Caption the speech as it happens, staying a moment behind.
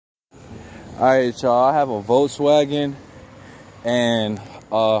Alright, y'all, I have a Volkswagen and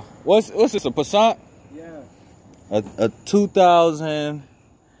what's this, a Passat? Yeah. A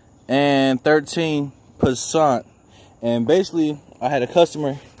 2013 Passat. And basically I had a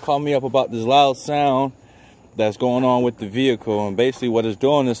customer call me up about this loud sound that's going on with the vehicle, and basically what it's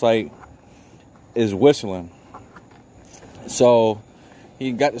doing is whistling. So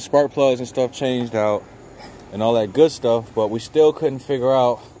he got the spark plugs and stuff changed out and all that good stuff, but we still couldn't figure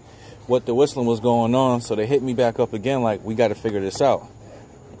out what the whistling was going on. So they hit me back up again like, we got to figure this out.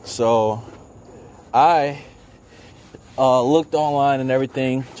 So I looked online and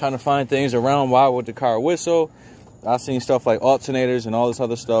everything, trying to find things around why would the car whistle. I seen stuff like alternators and all this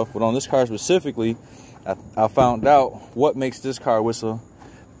other stuff, but on this car specifically, I found out what makes this car whistle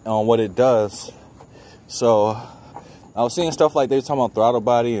and what it does. So I was seeing stuff like they were talking about throttle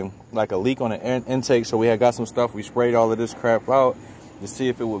body and like a leak on the intake. So we had got some stuff, we sprayed all of this crap out to see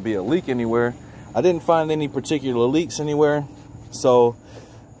if it would be a leak anywhere. I didn't find any particular leaks anywhere. So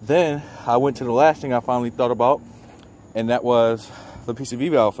then I went to the last thing I finally thought about, and that was the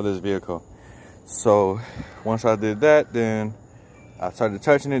PCV valve for this vehicle. So once I did that, then I started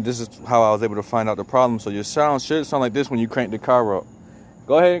touching it. This is how I was able to find out the problem. So your sound should sound like this when you crank the car up.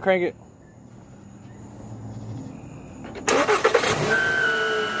 Go ahead and crank it.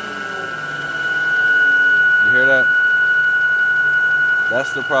 You hear that?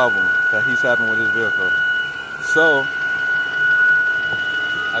 That's the problem that he's having with his vehicle. So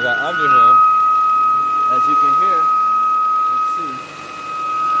I got under here, as you can hear. Let's see.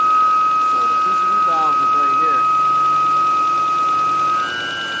 So the PCV valve is right here.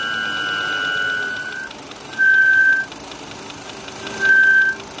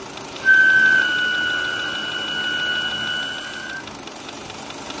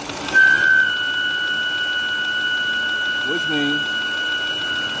 Which means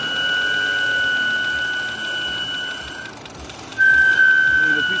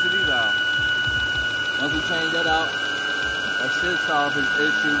once we change that out, that should solve his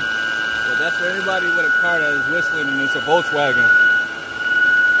issue. But that's for anybody with a car that is whistling and it's a Volkswagen,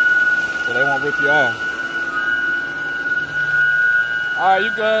 so they won't rip you off. Alright,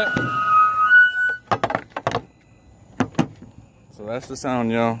 you good? So that's the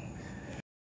sound, y'all.